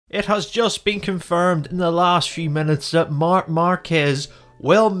It has just been confirmed in the last few minutes that Marc Marquez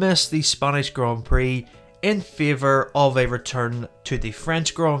will miss the Spanish Grand Prix in favour of a return to the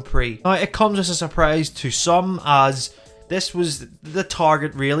French Grand Prix. Now, it comes as a surprise to some, as this was the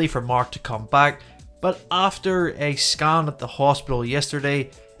target really for Marc to come back, but after a scan at the hospital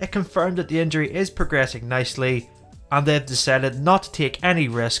yesterday, it confirmed that the injury is progressing nicely and they've decided not to take any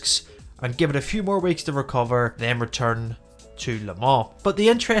risks and give it a few more weeks to recover, then return to Le Mans. But the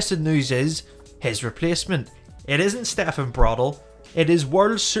interesting news is his replacement. It isn't Stefan Bradl, it is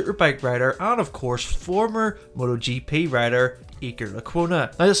World Superbike rider and of course former MotoGP rider Iker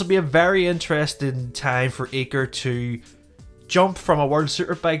Lecuona. Now, this will be a very interesting time for Iker to jump from a World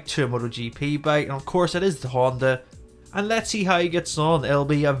Superbike to a MotoGP bike, and of course it is the Honda, and let's see how he gets on. It'll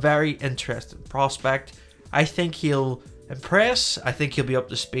be a very interesting prospect. I think he'll impress, I think he'll be up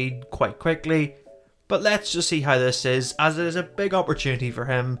to speed quite quickly, but let's just see how this is, as it is a big opportunity for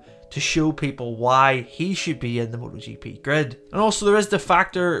him to show people why he should be in the MotoGP grid. And also there is the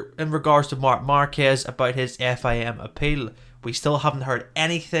factor in regards to Marc Marquez about his FIM appeal. We still haven't heard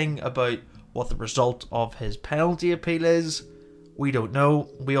anything about what the result of his penalty appeal is. We don't know.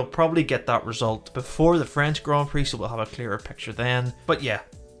 We'll probably get that result before the French Grand Prix, so we'll have a clearer picture then. But yeah,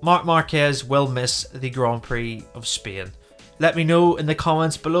 Marc Marquez will miss the Grand Prix of Spain. Let me know in the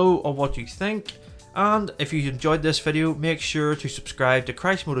comments below of what you think, and if you enjoyed this video, make sure to subscribe to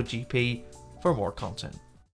Christ MotoGP for more content.